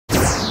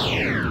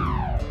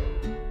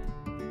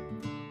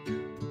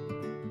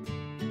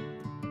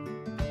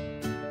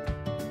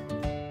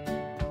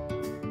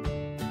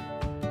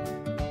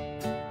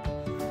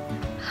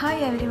Hi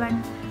everyone,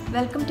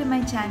 welcome to my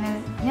channel.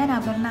 ഞാൻ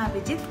അപർണ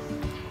അഭിജിത്ത്.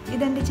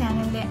 ഇതെൻ്റെ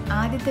ചാനലിലെ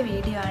ആദ്യത്തെ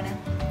വീഡിയോ ആണ്.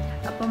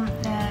 അപ്പം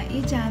ഈ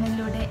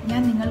ചാനലിലൂടെ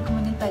ഞാൻ നിങ്ങൾക്ക്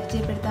മുന്നിൽ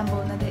പരിചയപ്പെടുത്താൻ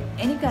പോകുന്നത്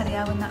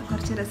എനിക്കറിയാവുന്ന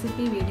കുറച്ച്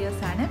റെസിപ്പി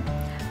വീഡിയോസ് ആണ്.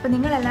 അപ്പോൾ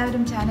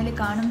നിങ്ങളെല്ലാവരും ചാനൽ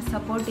കാണും,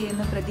 സപ്പോർട്ട്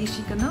ചെയ്യുന്നു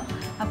പ്രതീക്ഷിക്കുന്നു.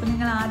 അപ്പോൾ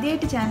നിങ്ങൾ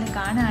ആദ്യമായിട്ട് ചാനൽ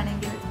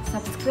കാണുകയാണെങ്കിൽ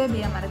സബ്സ്ക്രൈബ്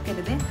ചെയ്യാൻ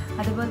മറക്കരുത്.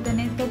 അതുപോലെ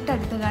തന്നെ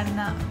തൊട്ടടുത്ത്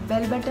കാണുന്ന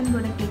ബെൽ ബട്ടൺ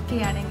കൂടെ ക്ലിക്ക്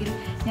ചെയ്യുകയാണെങ്കിൽ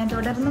ഞാൻ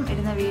തുടർന്നും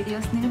ഇടുന്ന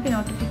വീഡിയോസ് നിങ്ങൾക്ക്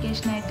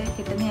നോട്ടിഫിക്കേഷനായിട്ട്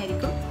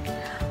കിട്ടുന്നതായിരിക്കും.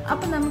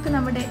 അപ്പോൾ നമുക്ക്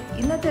നമ്മുടെ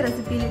ഇന്നത്തെ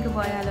റെസിപ്പിയിലേക്ക്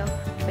പോയാലോ.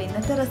 അപ്പോൾ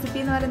ഇന്നത്തെ റെസിപ്പി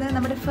എന്ന് പറയുന്നത്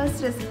നമ്മുടെ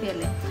ഫസ്റ്റ് റെസിപ്പി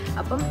അല്ലേ.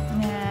 അപ്പം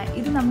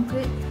ഇത് നമുക്ക്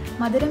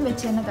മധുരം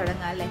വെച്ച് തന്നെ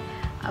തുടങ്ങാം അല്ലേ.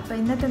 അപ്പോൾ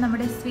ഇന്നത്തെ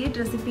നമ്മുടെ സ്വീറ്റ്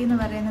റെസിപ്പി എന്ന്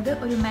പറയുന്നത്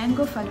ഒരു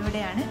മാംഗോ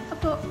ഫലൂഡയാണ്.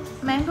 അപ്പോൾ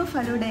മാംഗോ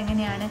ഫലൂഡ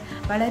എങ്ങനെയാണ്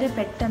വളരെ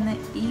പെട്ടെന്ന്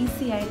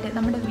ഈസി ആയിട്ട്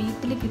നമ്മുടെ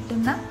വീട്ടിൽ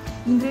കിട്ടുന്ന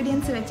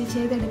ഇൻഗ്രീഡിയൻസ് വെച്ച്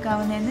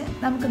ചെയ്തെടുക്കാവുന്നതെന്ന്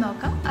നമുക്ക്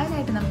നോക്കാം.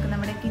 അതിനായിട്ട് നമുക്ക്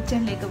നമ്മുടെ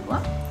കിച്ചണിലേക്ക്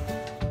പോവാം.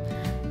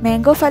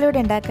 മാംഗോ ഫലൂഡ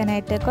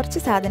ഉണ്ടാക്കാനായിട്ട് കുറച്ച്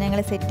സാധനങ്ങൾ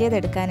സെറ്റ്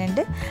ചെയ്തെടുക്കാനുണ്ട്.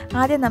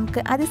 ആദ്യം നമുക്ക്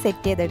അത്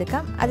സെറ്റ്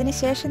ചെയ്തെടുക്കാം.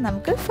 അതിനുശേഷം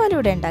നമുക്ക്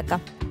ഫലൂഡ ഉണ്ടാക്കാം.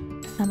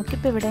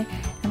 നമുക്കിപ്പോൾ ഇവിടെ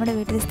നമ്മുടെ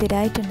വീട്ടിൽ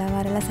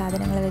സ്ഥിരമായിട്ടുണ്ടാവാറുള്ള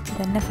സാധനങ്ങൾ വെച്ച്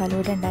തന്നെ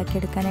ഫലൂഡ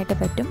ഉണ്ടാക്കിയെടുക്കാനായിട്ട്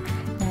പറ്റും.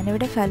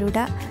 ഞാനിവിടെ ഫലൂഡ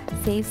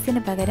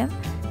സേവ്സിന് പകരം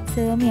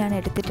സേമിയാണ്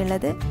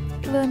എടുത്തിട്ടുള്ളത്.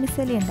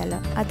 വേമിസലി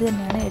ഉണ്ടല്ലോ, അത്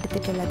തന്നെയാണ്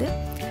എടുത്തിട്ടുള്ളത്.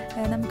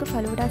 നമുക്ക്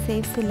ഫലൂഡ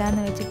സേവ്സ്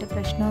ഇല്ലയെന്ന് വെച്ചിട്ട്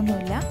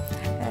പ്രശ്നമൊന്നുമില്ല.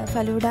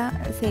 ഫലൂഡ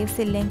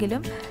സേവ്സ്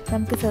ഇല്ലെങ്കിലും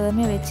നമുക്ക്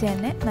സേമിയ വെച്ച്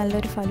തന്നെ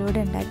നല്ലൊരു ഫലൂഡ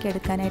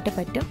ഉണ്ടാക്കിയെടുക്കാനായിട്ട്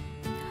പറ്റും.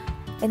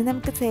 ഇനി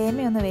നമുക്ക്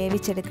സേമിയ ഒന്ന്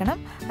വേവിച്ചെടുക്കണം.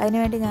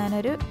 അതിനുവേണ്ടി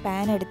ഞാനൊരു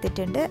പാൻ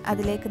എടുത്തിട്ടുണ്ട്.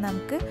 അതിലേക്ക്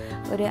നമുക്ക്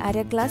ഒരു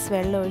അര ഗ്ലാസ്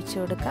വെള്ളം ഒഴിച്ചു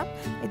കൊടുക്കാം.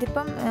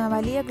 ഇതിപ്പം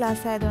വലിയ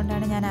ഗ്ലാസ്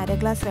ആയതുകൊണ്ടാണ് ഞാൻ അര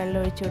ഗ്ലാസ് വെള്ളം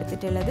ഒഴിച്ചു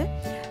കൊടുത്തിട്ടുള്ളത്.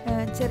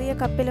 ചെറിയ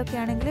കപ്പിലൊക്കെ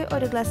ആണെങ്കിൽ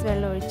ഒരു ഗ്ലാസ്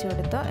വെള്ളം ഒഴിച്ചു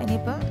കൊടുത്തോ.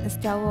 ഇനിയിപ്പം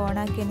സ്റ്റൗ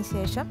ഓണാക്കിയതിന്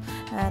ശേഷം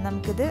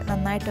നമുക്കിത്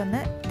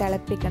നന്നായിട്ടൊന്ന്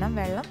തിളപ്പിക്കണം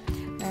വെള്ളം.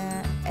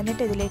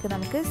 എന്നിട്ട് ഇതിലേക്ക്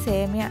നമുക്ക്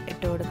സേമിയ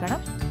ഇട്ട് കൊടുക്കണം.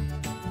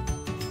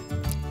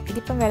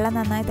 ഇതിപ്പം വെള്ളം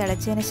നന്നായി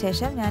തിളച്ചതിന്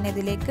ശേഷം ഞാൻ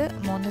ഇതിലേക്ക്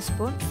 3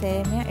 സ്പൂൺ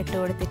സേമിയ ഇട്ട്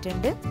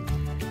കൊടുത്തിട്ടുണ്ട്.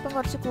 ഇപ്പം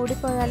കുറച്ച്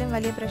കൂടിപ്പോയാലും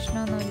വലിയ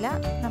പ്രശ്നമൊന്നുമില്ല.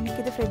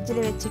 നമുക്കിത് ഫ്രിഡ്ജിൽ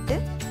വെച്ചിട്ട്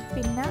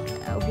പിന്നെ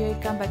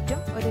ഉപയോഗിക്കാൻ പറ്റും.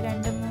 ഒരു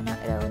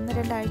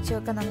 1-2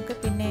 ആഴ്ചയൊക്കെ നമുക്ക്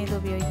പിന്നെ ഇത്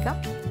ഉപയോഗിക്കാം.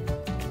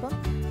 അപ്പം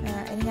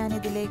ഇനി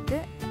ഞാനിതിലേക്ക്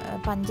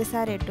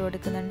പഞ്ചസാര ഇട്ട്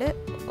കൊടുക്കുന്നുണ്ട്.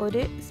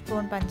 1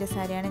 സ്പൂൺ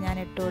പഞ്ചസാരയാണ് ഞാൻ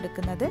ഇട്ട്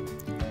കൊടുക്കുന്നത്.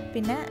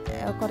 പിന്നെ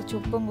കുറച്ച്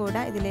ഉപ്പും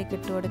കൂടെ ഇതിലേക്ക്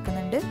ഇട്ട്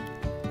കൊടുക്കുന്നുണ്ട്.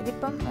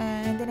 ഇതിപ്പം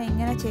എന്തിനാണ്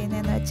ഇങ്ങനെ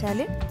ചെയ്യുന്നതെന്ന്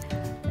വെച്ചാൽ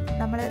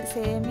നമ്മൾ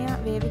സേമിയ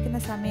വേവിക്കുന്ന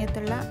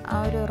സമയത്തുള്ള ആ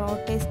ഒരു റോ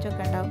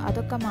ടേസ്റ്റൊക്കെ ഉണ്ടാവും,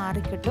 അതൊക്കെ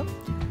മാറിക്കിട്ടും.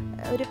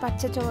 ഒരു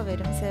പച്ചച്ചുവ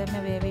വരും സേമിയ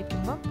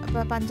വേവിക്കുമ്പം.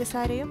 അപ്പോൾ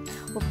പഞ്ചസാരയും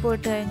ഉപ്പും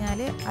ഇട്ട് കഴിഞ്ഞാൽ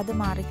അത്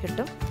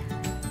മാറിക്കിട്ടും.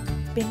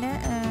 പിന്നെ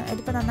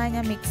ഇതിപ്പോൾ നന്നായി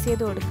ഞാൻ മിക്സ്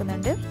ചെയ്ത്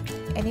കൊടുക്കുന്നുണ്ട്.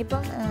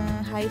 ഇനിയിപ്പം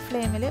ഹൈ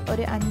ഫ്ലെയിമിൽ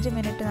ഒരു 5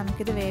 മിനിറ്റ്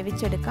നമുക്കിത്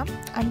വേവിച്ചെടുക്കാം.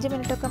 5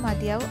 മിനിറ്റൊക്കെ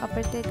മതിയാവും.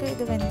 അപ്പോഴത്തേക്ക്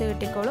ഇത് വെന്ത്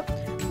കിട്ടിക്കോളും.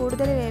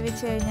 കൂടുതൽ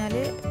വേവിച്ച് കഴിഞ്ഞാൽ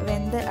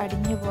വെന്ത്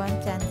അടിഞ്ഞു പോകാൻ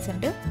ചാൻസ്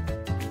ഉണ്ട്.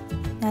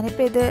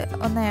 ഞാനിപ്പോൾ ഇത്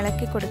ഒന്ന്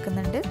ഇളക്കി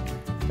കൊടുക്കുന്നുണ്ട്.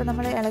 ഇപ്പോൾ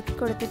നമ്മൾ ഇളക്കി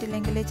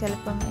കൊടുത്തിട്ടില്ലെങ്കിൽ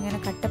ചിലപ്പം ഇങ്ങനെ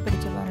കട്ട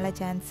പിടിച്ച് പോകാനുള്ള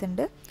ചാൻസ്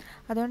ഉണ്ട്.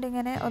 അതുകൊണ്ട്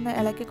ഇങ്ങനെ ഒന്ന്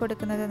ഇളക്കി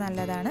കൊടുക്കുന്നത്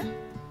നല്ലതാണ്.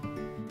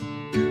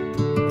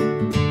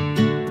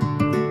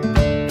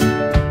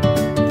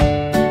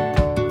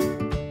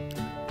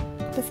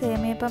 ഇപ്പോൾ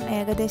സേമിയ ഇപ്പം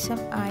ഏകദേശം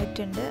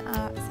ആയിട്ടുണ്ട്. ആ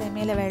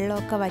സേമിയയിലെ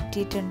വെള്ളമൊക്കെ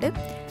വറ്റിയിട്ടുണ്ട്.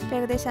 ഇപ്പോൾ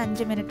ഏകദേശം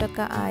 5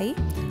 മിനിറ്റൊക്കെ ആയി.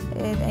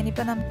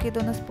 ഇനിയിപ്പോൾ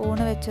നമുക്കിതൊന്ന്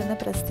സ്പൂണ് വെച്ചൊന്ന്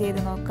പ്രസ് ചെയ്ത്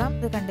നോക്കാം.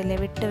 ഇത് കണ്ടില്ലേ,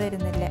 വിട്ട്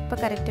വരുന്നില്ല. ഇപ്പോൾ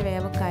കറക്റ്റ്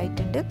വേവൊക്കെ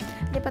ആയിട്ടുണ്ട്.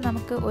 ഇനിയിപ്പോൾ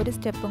നമുക്ക് ഒരു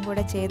സ്റ്റെപ്പും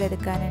കൂടെ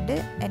ചെയ്തെടുക്കാനുണ്ട്.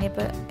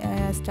 ഇനിയിപ്പോൾ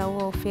സ്റ്റൗ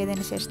ഓഫ്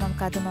ചെയ്തതിന് ശേഷം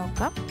നമുക്കത്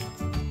നോക്കാം.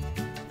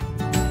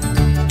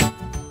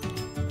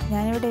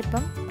 ഞാനിവിടെ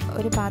ഇപ്പം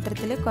ഒരു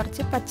പാത്രത്തിൽ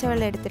കുറച്ച്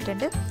പച്ചവെള്ളം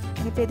എടുത്തിട്ടുണ്ട്.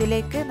 ഇനിയിപ്പോൾ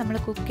ഇതിലേക്ക് നമ്മൾ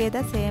കുക്ക് ചെയ്ത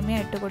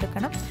സേമിയ ഇട്ട്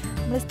കൊടുക്കണം.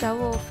 നമ്മൾ സ്റ്റൗ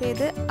ഓഫ്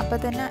ചെയ്ത് അപ്പോൾ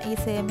തന്നെ ഈ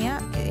സേമിയ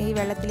ഈ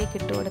വെള്ളത്തിലേക്ക്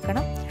ഇട്ട്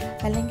കൊടുക്കണം.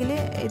 അല്ലെങ്കിൽ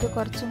ഇത്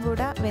കുറച്ചും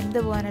കൂടെ വെന്ത്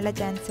പോകാനുള്ള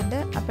ചാൻസ് ഉണ്ട്.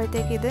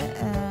 അപ്പോഴത്തേക്ക് ഇത്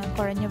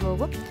കുഴഞ്ഞു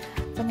പോകും.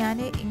 അപ്പോൾ ഞാൻ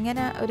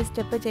ഇങ്ങനെ ഒരു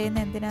സ്റ്റെപ്പ് ചെയ്യുന്ന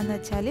എന്തിനാണെന്ന്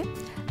വെച്ചാൽ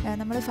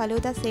നമ്മൾ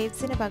ഫലൂദ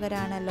സേവ്സിന്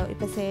പകരമാണല്ലോ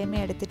ഇപ്പോൾ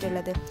സേമിയ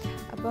എടുത്തിട്ടുള്ളത്.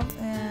 അപ്പം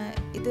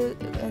ഇത്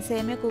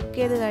സേമിയ കുക്ക്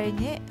ചെയ്ത്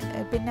കഴിഞ്ഞ്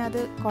പിന്നെ അത്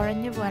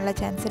കുഴഞ്ഞു പോകാനുള്ള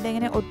ചാൻസ് ഉണ്ട്.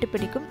 ഇങ്ങനെ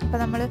ഒട്ടിപ്പിടിക്കും. അപ്പോൾ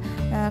നമ്മൾ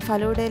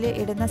ഫലൂഡയിൽ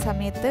ഇടുന്ന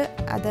സമയത്ത്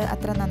അത്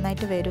അത്ര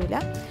നന്നായിട്ട് വരില്ല.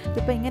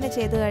 ഇപ്പോൾ ഇങ്ങനെ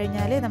ചെയ്ത്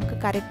കഴിഞ്ഞാൽ നമുക്ക്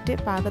കറക്റ്റ്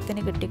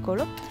പാകത്തിന്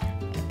കിട്ടിക്കോളും.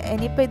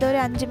 ഇനിയിപ്പോൾ ഇതൊരു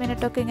 5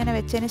 മിനിറ്റൊക്കെ ഇങ്ങനെ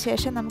വെച്ചതിന്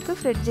ശേഷം നമുക്ക്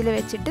ഫ്രിഡ്ജിൽ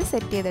വെച്ചിട്ട്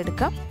സെറ്റ്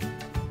ചെയ്തെടുക്കാം.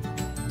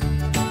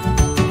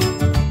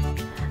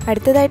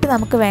 അടുത്തതായിട്ട്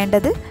നമുക്ക്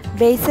വേണ്ടത്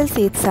ബേസൽ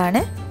സീഡ്സ്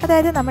ആണ്,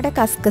 അതായത് നമ്മുടെ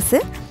കസ്കസ്.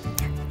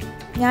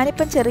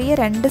 ഞാനിപ്പം ചെറിയ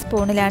 2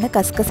 സ്പൂണിലാണ്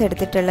കസ്കസ്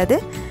എടുത്തിട്ടുള്ളത്.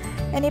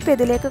 ഇനിയിപ്പോൾ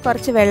ഇതിലേക്ക്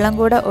കുറച്ച് വെള്ളം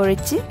കൂടെ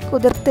ഒഴിച്ച്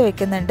കുതിർത്ത്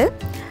വെക്കുന്നുണ്ട്.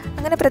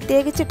 അങ്ങനെ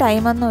പ്രത്യേകിച്ച്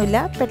ടൈമൊന്നുമില്ല,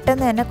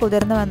 പെട്ടെന്ന് തന്നെ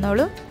കുതിർന്ന്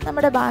വന്നോളൂ.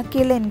 നമ്മുടെ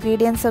ബാക്കിയുള്ള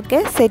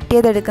ഇൻഗ്രീഡിയൻസൊക്കെ സെറ്റ്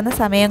ചെയ്തെടുക്കുന്ന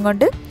സമയം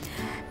കൊണ്ട്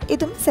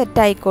ഇതും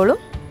സെറ്റായിക്കോളും.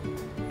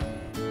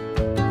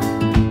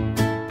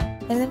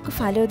 ഇനി നമുക്ക്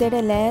ഫലൂദയുടെ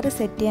ലെയർ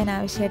സെറ്റ് ചെയ്യാൻ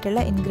ആവശ്യമായിട്ടുള്ള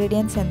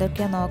ഇൻഗ്രീഡിയൻസ്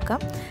എന്തൊക്കെയാണെന്ന് നോക്കാം.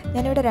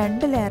 ഞാനിവിടെ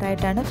 2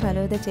 ലെയറായിട്ടാണ്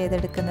ഫലൂദ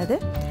ചെയ്തെടുക്കുന്നത്.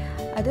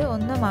 അത്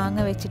 1 മാങ്ങ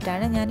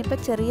വെച്ചിട്ടാണ്. ഞാനിപ്പോൾ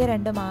ചെറിയ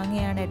 2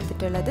 മാങ്ങയാണ്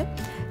എടുത്തിട്ടുള്ളത്.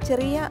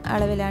 ചെറിയ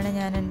അളവിലാണ്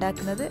ഞാൻ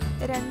ഉണ്ടാക്കുന്നത്.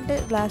 2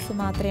 ഗ്ലാസ്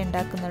മാത്രമേ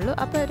ഉണ്ടാക്കുന്നുള്ളൂ.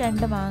 അപ്പോൾ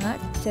 2 മാങ്ങ,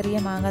 ചെറിയ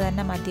മാങ്ങ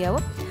തന്നെ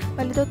മതിയാവും.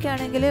 വലുതൊക്കെ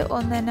ആണെങ്കിൽ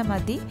 1 തന്നെ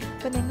മതി.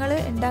 അപ്പോൾ നിങ്ങൾ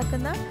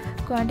ഉണ്ടാക്കുന്ന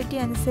ക്വാണ്ടിറ്റി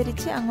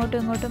അനുസരിച്ച് അങ്ങോട്ടും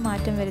ഇങ്ങോട്ടും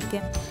മാറ്റം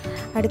വരുത്തിയാൽ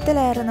അടുത്ത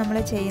ലെയർ നമ്മൾ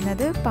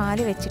ചെയ്യുന്നത്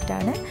പാല്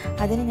വെച്ചിട്ടാണ്.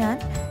 അതിന് ഞാൻ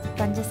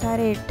പഞ്ചസാര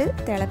ഇട്ട്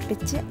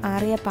തിളപ്പിച്ച്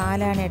ആറിയ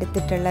പാലാണ്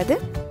എടുത്തിട്ടുള്ളത്.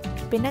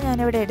 പിന്നെ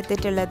ഞാനിവിടെ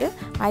എടുത്തിട്ടുള്ളത്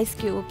ഐസ്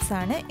ക്യൂബ്സ്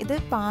ആണ്. ഇത്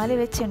പാല്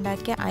വെച്ച്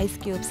ഉണ്ടാക്കിയ ഐസ്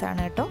ക്യൂബ്സ്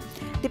ആണ് കേട്ടോ.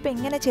 ഇതിപ്പോൾ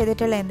ഇങ്ങനെ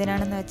ചെയ്തിട്ടുള്ള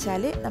എന്തിനാണെന്ന്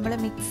വെച്ചാൽ നമ്മൾ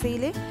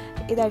മിക്സിയിൽ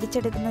ഇത്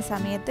അടിച്ചെടുക്കുന്ന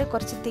സമയത്ത്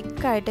കുറച്ച്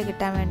തിക്കായിട്ട്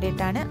കിട്ടാൻ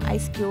വേണ്ടിയിട്ടാണ്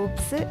ഐസ്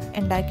ക്യൂബ്സ്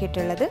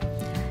ഉണ്ടാക്കിയിട്ടുള്ളത്.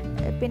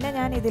 പിന്നെ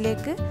ഞാൻ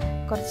ഇതിലേക്ക്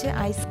കുറച്ച്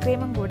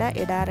ഐസ്ക്രീമും കൂടെ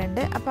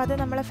ഇടാറുണ്ട്. അപ്പോൾ അത്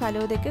നമ്മളെ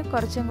ഫലൂദയ്ക്ക്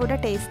കുറച്ചും കൂടെ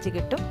ടേസ്റ്റ്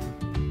കിട്ടും.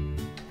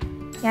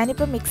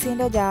 ഞാനിപ്പോൾ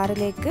മിക്സീൻ്റെ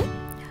ജാറിലേക്ക്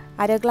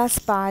 1/2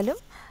 ഗ്ലാസ് പാലും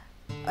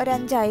ഒരു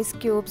 5 ഐസ്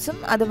ക്യൂബ്സും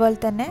അതുപോലെ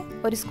തന്നെ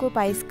ഒരു സ്കൂപ്പ്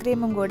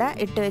ഐസ്ക്രീമും കൂടെ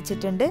ഇട്ട്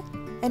വെച്ചിട്ടുണ്ട്.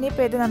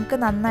 ഇനിയിപ്പോൾ ഇത് നമുക്ക്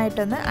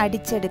നന്നായിട്ടൊന്ന്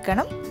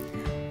അടിച്ചെടുക്കണം.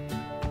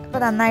 അപ്പോൾ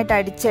നന്നായിട്ട്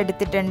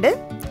അടിച്ചെടുത്തിട്ടുണ്ട്.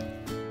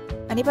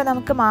 ഇനിയിപ്പോൾ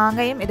നമുക്ക്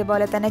മാങ്ങയും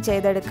ഇതുപോലെ തന്നെ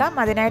ചെയ്തെടുക്കാം.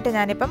 അതിനായിട്ട്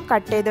ഞാനിപ്പം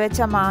കട്ട് ചെയ്ത്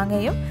വെച്ച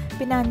മാങ്ങയും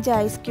പിന്നെ 5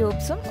 ഐസ്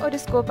ക്യൂബ്സും ഒരു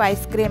സ്കൂപ്പ്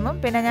ഐസ്ക്രീമും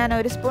പിന്നെ ഞാൻ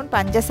ഒരു സ്പൂൺ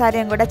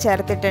പഞ്ചസാരയും കൂടെ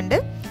ചേർത്തിട്ടുണ്ട്.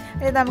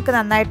 ഇത് നമുക്ക്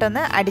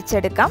നന്നായിട്ടൊന്ന്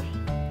അടിച്ചെടുക്കാം.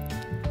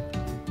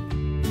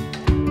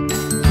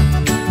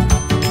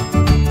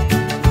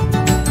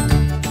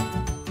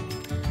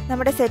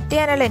 നമ്മുടെ സെറ്റ്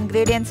ചെയ്യാനുള്ള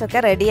ഇൻഗ്രീഡിയൻസ് ഒക്കെ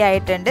റെഡി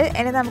ആയിട്ടുണ്ട്.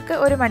 ഇനി നമുക്ക്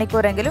 1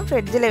 മണിക്കൂറെങ്കിലും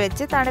ഫ്രിഡ്ജിൽ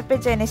വെച്ച്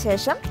തണുപ്പിച്ചതിന്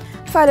ശേഷം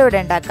ഫലൂഡ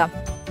ഉണ്ടാക്കാം.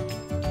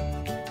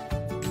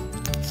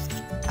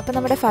 അപ്പോൾ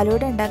നമ്മുടെ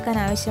ഫലൂഡ ഉണ്ടാക്കാൻ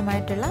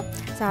ആവശ്യമായിട്ടുള്ള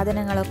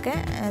സാധനങ്ങളൊക്കെ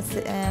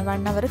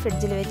 1 അവർ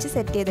ഫ്രിഡ്ജിൽ വെച്ച്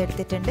സെറ്റ്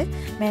ചെയ്തെടുത്തിട്ടുണ്ട്.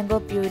 മാംഗോ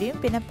പ്യൂരിയും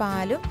പിന്നെ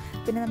പാലും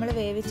പിന്നെ നമ്മൾ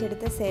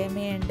വേവിച്ചെടുത്ത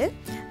സേമിയയുണ്ട്.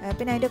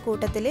 പിന്നെ അതിൻ്റെ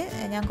കൂട്ടത്തിൽ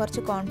ഞാൻ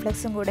കുറച്ച്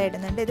കോൺഫ്ലെക്സും കൂടെ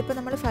ഇടുന്നുണ്ട്. ഇതിപ്പോൾ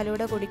നമ്മൾ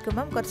ഫലൂഡ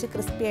കുടിക്കുമ്പം കുറച്ച്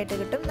ക്രിസ്പി ആയിട്ട്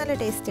കിട്ടും, നല്ല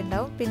ടേസ്റ്റ്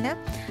ഉണ്ടാവും. പിന്നെ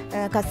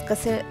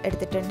കസ്കസ്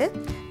എടുത്തിട്ടുണ്ട്.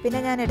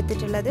 പിന്നെ ഞാൻ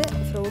എടുത്തിട്ടുള്ളത്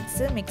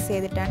ഫ്രൂട്ട്സ് മിക്സ്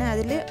ചെയ്തിട്ടാണ്.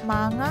 അതിൽ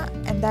മാങ്ങ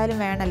എന്തായാലും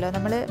വേണമല്ലോ,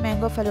 നമ്മൾ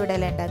മാംഗോ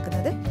ഫലൂഡയല്ലേ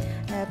ഉണ്ടാക്കുന്നത്.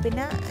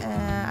 പിന്നെ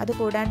അത്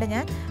കൂടാണ്ട്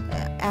ഞാൻ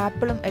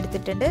ആപ്പിളും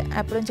എടുത്തിട്ടുണ്ട്.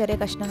 ആപ്പിളും ചെറിയ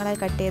കഷ്ണങ്ങളായി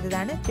കട്ട്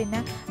ചെയ്തതാണ്. പിന്നെ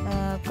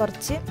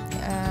കുറച്ച്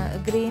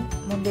ഗ്രീൻ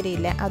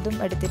മുന്തിരിയില്ല, അതും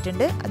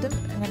എടുത്തിട്ടുണ്ട്. അതും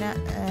ഇങ്ങനെ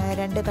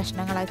 2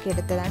 കഷ്ണങ്ങളാക്കി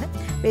എടുത്തതാണ്.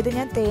 അപ്പോൾ ഇത്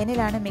ഞാൻ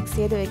തേനിലാണ് മിക്സ്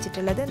ചെയ്ത്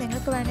വെച്ചിട്ടുള്ളത്.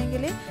 നിങ്ങൾക്ക്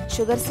വേണമെങ്കിൽ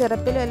ഷുഗർ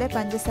സിറപ്പിലോ അല്ലെങ്കിൽ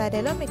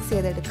പഞ്ചസാരയിലോ മിക്സ്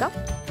ചെയ്തെടുക്കാം.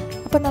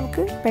 അപ്പോൾ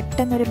നമുക്ക്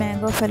പെട്ടെന്നൊരു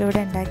മാംഗോ ഫലൂഡ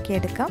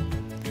ഉണ്ടാക്കിയെടുക്കാം.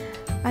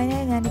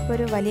 അതിനായി ഞാനിപ്പോൾ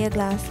ഒരു വലിയ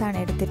ഗ്ലാസ്സാണ്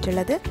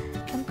എടുത്തിട്ടുള്ളത്.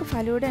 നമുക്ക്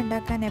ഫലൂഡ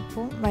ഉണ്ടാക്കാൻ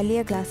എപ്പോഴും വലിയ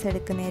ഗ്ലാസ്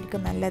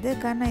എടുക്കുന്നതായിരിക്കും നല്ലത്.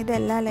 കാരണം ഇത്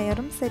എല്ലാ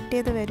ലെയറും സെറ്റ്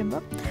ചെയ്ത്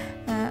വരുമ്പം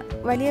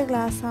വലിയ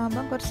ഗ്ലാസ്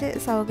ആകുമ്പം കുറച്ച്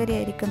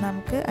സൗകര്യമായിരിക്കും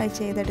നമുക്ക് അത്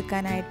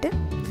ചെയ്തെടുക്കാനായിട്ട്.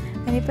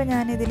 ഇനിയിപ്പോൾ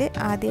ഞാനിതിൽ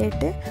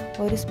ആദ്യമായിട്ട്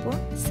 1 സ്പൂൺ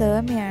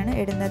സേമിയാണ്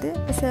ഇടുന്നത്.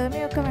 അപ്പോൾ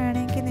സേമിയൊക്കെ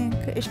വേണമെങ്കിൽ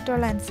നിങ്ങൾക്ക്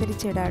ഇഷ്ടമുള്ള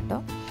അനുസരിച്ച് ഇടാം കേട്ടോ.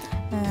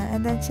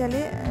 എന്താ വെച്ചാൽ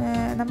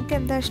നമുക്ക്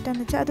എന്താ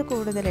ഇഷ്ടമെന്ന് വെച്ചാൽ അത്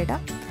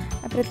കൂടുതലിടാം.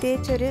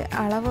 പ്രത്യേകിച്ചൊരു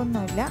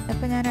അളവൊന്നുമില്ല.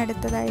 അപ്പോൾ ഞാൻ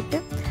അടുത്തതായിട്ട്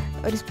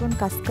 1 സ്പൂൺ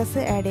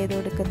കസ്കസ് ആഡ് ചെയ്ത്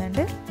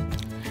കൊടുക്കുന്നുണ്ട്.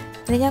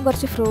 ഇനി ഞാൻ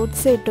കുറച്ച്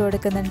ഫ്രൂട്ട്സ് ഇട്ട്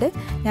കൊടുക്കുന്നുണ്ട്.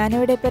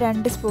 ഞാനിവിടെ ഇപ്പോൾ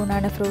 2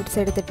 സ്പൂണാണ് ഫ്രൂട്ട്സ്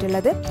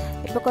എടുത്തിട്ടുള്ളത്.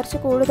 ഇപ്പോൾ കുറച്ച്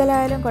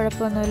കൂടുതലായാലും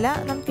കുഴപ്പമൊന്നുമില്ല,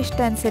 നമുക്ക്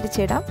ഇഷ്ടമനുസരിച്ച്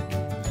ഇടാം.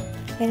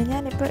 ഇനി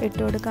ഞാനിപ്പോൾ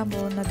ഇട്ട് കൊടുക്കാൻ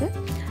പോകുന്നത്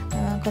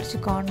കുറച്ച്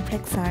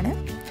കോൺഫ്ലെക്സ് ആണ്.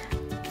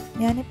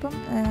 ഞാനിപ്പം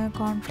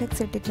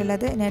കോൺഫ്ലെക്സ്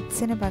ഇട്ടിട്ടുള്ളത്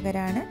നട്ട്സിന്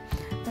പകരമാണ്.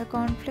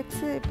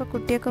 കോൺഫ്ലെക്സ് ഇപ്പോൾ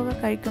കുട്ടികൾക്കൊക്കെ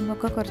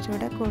കഴിക്കുമ്പോഴൊക്കെ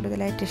കുറച്ചുകൂടെ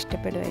കൂടുതലായിട്ട്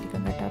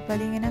ഇഷ്ടപ്പെടുമായിരിക്കും കേട്ടോ. അപ്പോൾ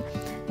അതിങ്ങനെ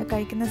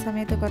കഴിക്കുന്ന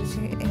സമയത്ത് കുറച്ച്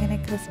ഇങ്ങനെ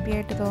ക്രിസ്പി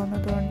ആയിട്ട്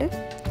തോന്നുന്നതുകൊണ്ട്.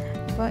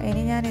 അപ്പോൾ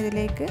ഇനി ഞാൻ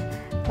ഇതിലേക്ക്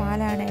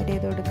പാലാണ് ആഡ്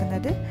ചെയ്ത്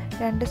കൊടുക്കുന്നത്.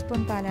 2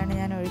 സ്പൂൺ പാലാണ്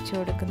ഞാൻ ഒഴിച്ചു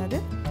കൊടുക്കുന്നത്.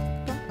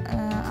 അപ്പം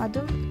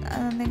അതും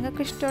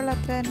നിങ്ങൾക്ക് ഇഷ്ടമുള്ള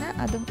അത്ര തന്നെ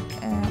അതും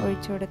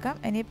ഒഴിച്ചു കൊടുക്കാം.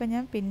 ഇനിയിപ്പോൾ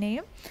ഞാൻ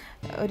പിന്നെയും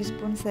 1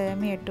 സ്പൂൺ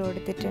സേമിയ ഇട്ട്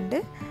കൊടുത്തിട്ടുണ്ട്.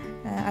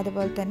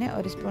 അതുപോലെ തന്നെ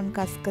 1 സ്പൂൺ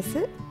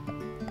കസ്കസ്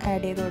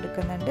ആഡ് ചെയ്ത്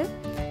കൊടുക്കുന്നുണ്ട്.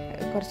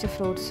 കുറച്ച്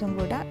ഫ്രൂട്ട്സും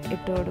കൂടെ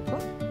ഇട്ട്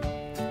കൊടുക്കും.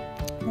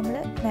 നമ്മൾ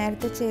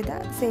നേരത്തെ ചെയ്ത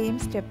സെയിം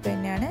സ്റ്റെപ്പ്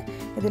തന്നെയാണ്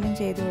ഇതിലും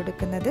ചെയ്ത്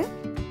കൊടുക്കുന്നത്.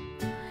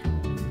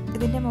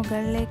 ഇതിൻ്റെ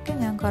മുകളിലേക്ക്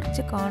ഞാൻ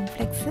കുറച്ച്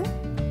കോൺഫ്ലെക്സ്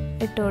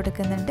ഇട്ട്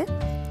കൊടുക്കുന്നുണ്ട്.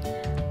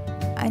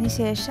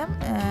 അതിനുശേഷം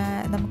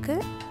നമുക്ക്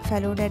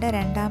ഫലൂഡയുടെ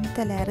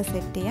 2ാമത്തെ ലെയർ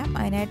സെറ്റ് ചെയ്യാം.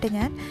 അതിനായിട്ട്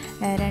ഞാൻ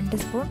 2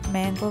 സ്പൂൺ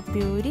മാംഗോ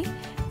പ്യൂരി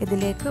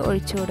ഇതിലേക്ക്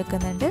ഒഴിച്ചു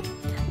കൊടുക്കുന്നുണ്ട്.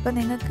 അപ്പോൾ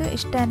നിങ്ങൾക്ക്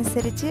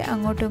ഇഷ്ടാനുസരിച്ച്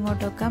അങ്ങോട്ടും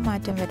ഇങ്ങോട്ടും ഒക്കെ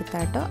മാറ്റം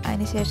വരുത്താം കേട്ടോ.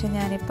 അതിനുശേഷം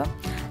ഞാനിപ്പം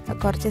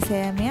കുറച്ച്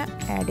സേമിയ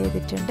ആഡ്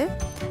ചെയ്തിട്ടുണ്ട്.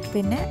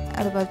 പിന്നെ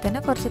അതുപോലെ തന്നെ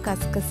കുറച്ച്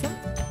കസ്കസും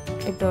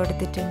ഇട്ട്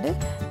കൊടുത്തിട്ടുണ്ട്.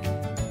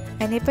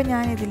 ഇനിയിപ്പോൾ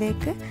ഞാൻ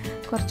ഇതിലേക്ക്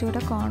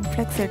കുറച്ചുകൂടെ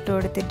കോൺഫ്ലെക്സ് ഇട്ട്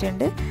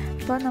കൊടുത്തിട്ടുണ്ട്.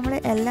 അപ്പോൾ നമ്മൾ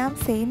എല്ലാം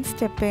സെയിം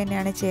സ്റ്റെപ്പ്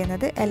തന്നെയാണ്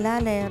ചെയ്യുന്നത്. എല്ലാ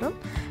ലെയറും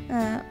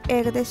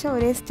ഏകദേശം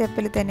ഒരേ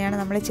സ്റ്റെപ്പിൽ തന്നെയാണ്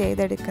നമ്മൾ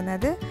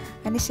ചെയ്തെടുക്കുന്നത്.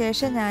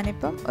 അതിനുശേഷം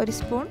ഞാനിപ്പം 1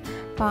 സ്പൂൺ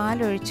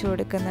പാലൊഴിച്ചു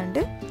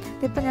കൊടുക്കുന്നുണ്ട്.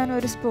 ഇതിപ്പോൾ ഞാൻ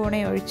 1 സ്പൂണേ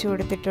ഒഴിച്ചു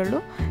കൊടുത്തിട്ടുള്ളൂ.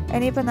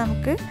 ഇനിയിപ്പോൾ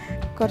നമുക്ക്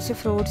കുറച്ച്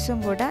ഫ്രൂട്ട്സും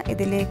കൂടെ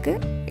ഇതിലേക്ക്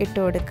ഇട്ട്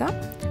കൊടുക്കാം.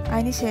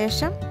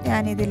 അതിനുശേഷം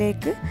ഞാൻ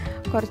ഇതിലേക്ക്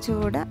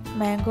കുറച്ചുകൂടെ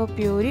മാംഗോ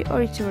പ്യൂരി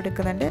ഒഴിച്ചു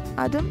കൊടുക്കുന്നുണ്ട്.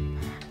 അതും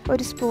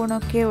 1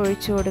 സ്പൂണൊക്കെ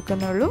ഒഴിച്ചു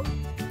കൊടുക്കുന്നുള്ളൂ.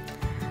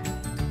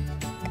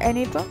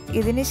 ഇനിയിപ്പം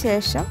ഇതിന്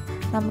ശേഷം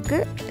നമുക്ക്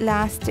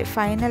ലാസ്റ്റ്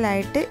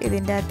ഫൈനലായിട്ട്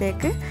ഇതിൻ്റെ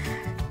അകത്തേക്ക്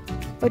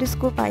 1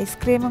 സ്കൂപ്പ്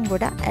ഐസ്ക്രീമും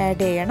കൂടെ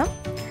ആഡ് ചെയ്യണം.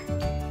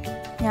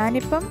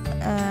 ഞാനിപ്പം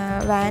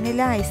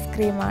വാനില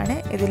ഐസ്ക്രീമാണ്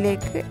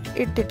ഇതിലേക്ക്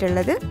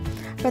ഇട്ടിട്ടുള്ളത്.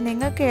 അപ്പോൾ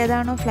നിങ്ങൾക്ക്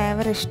ഏതാണോ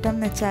ഫ്ലേവർ ഇഷ്ടം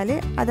എന്ന് വെച്ചാൽ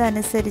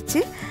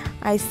അതനുസരിച്ച്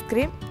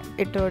ഐസ്ക്രീം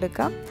ഇട്ട്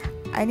കൊടുക്കാം.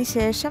 അതിന്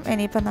ശേഷം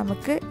ഇനിയിപ്പം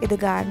നമുക്ക് ഇത്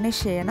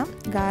ഗാർണിഷ് ചെയ്യണം.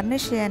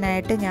 ഗാർണിഷ്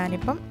ചെയ്യാനായിട്ട്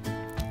ഞാനിപ്പം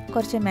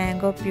കുറച്ച്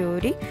മാംഗോ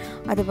പ്യൂരി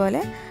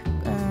അതുപോലെ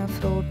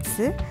ഫ്രൂട്ട്സ്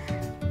നട്ട്സ്,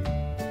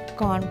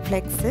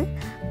 കോൺഫ്ലെക്സ്,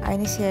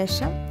 അതിന്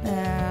ശേഷം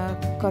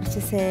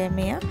കുറച്ച്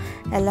സേമിയ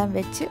എല്ലാം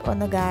വെച്ച്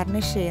ഒന്ന്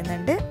ഗാർണിഷ്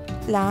ചെയ്യുന്നുണ്ട്.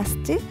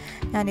 ലാസ്റ്റ്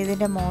ഞാൻ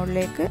ഇതിൻ്റെ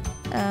മുകളിലേക്ക്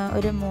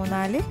ഒരു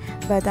 3-4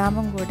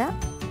 ബദാമും കൂടെ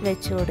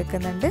വെച്ച്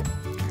കൊടുക്കുന്നുണ്ട്.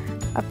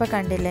 അപ്പോൾ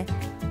കണ്ടില്ലേ,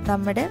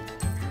 നമ്മുടെ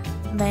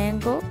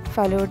മാംഗോ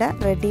ഫലൂഡ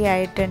റെഡി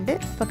ആയിട്ടുണ്ട്.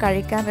 ഇപ്പോൾ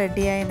കഴിക്കാൻ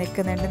റെഡിയായി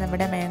നിൽക്കുന്നുണ്ട്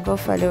നമ്മുടെ മാംഗോ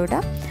ഫലൂഡ.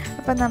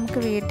 അപ്പോൾ നമുക്ക്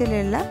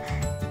വീട്ടിലുള്ള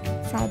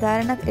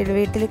സാധാരണ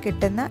വീട്ടിൽ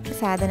കിട്ടുന്ന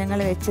സാധനങ്ങൾ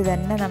വെച്ച്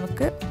തന്നെ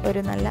നമുക്ക് ഒരു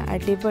നല്ല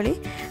അടിപൊളി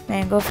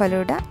മാംഗോ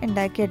ഫലൂഡ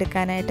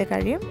ഉണ്ടാക്കിയെടുക്കാനായിട്ട്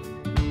കഴിയും.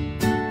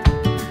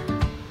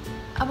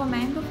 അപ്പോൾ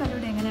മാംഗോ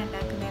ഫലൂഡ എങ്ങനെ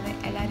ഉണ്ടാക്കുന്നതെന്ന്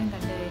എല്ലാവരും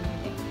കണ്ടു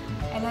കഴിഞ്ഞില്ലേ?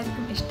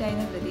 എല്ലാവർക്കും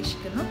ഇഷ്ടമായെന്ന്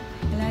പ്രതീക്ഷിക്കുന്നു.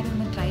 എല്ലാവരും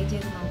ഒന്ന് ട്രൈ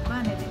ചെയ്ത് നോക്കുക,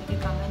 എന്നിട്ട് എനിക്ക്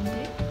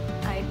കമൻറ്റ്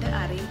ആയിട്ട്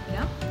അറിയിക്കുക.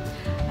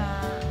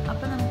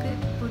 അപ്പോൾ നമുക്ക്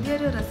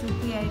പുതിയൊരു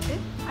റെസിപ്പിയായിട്ട്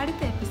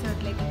അടുത്ത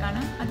എപ്പിസോഡിലേക്ക്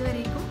കാണാം.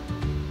 അതുവരേക്കും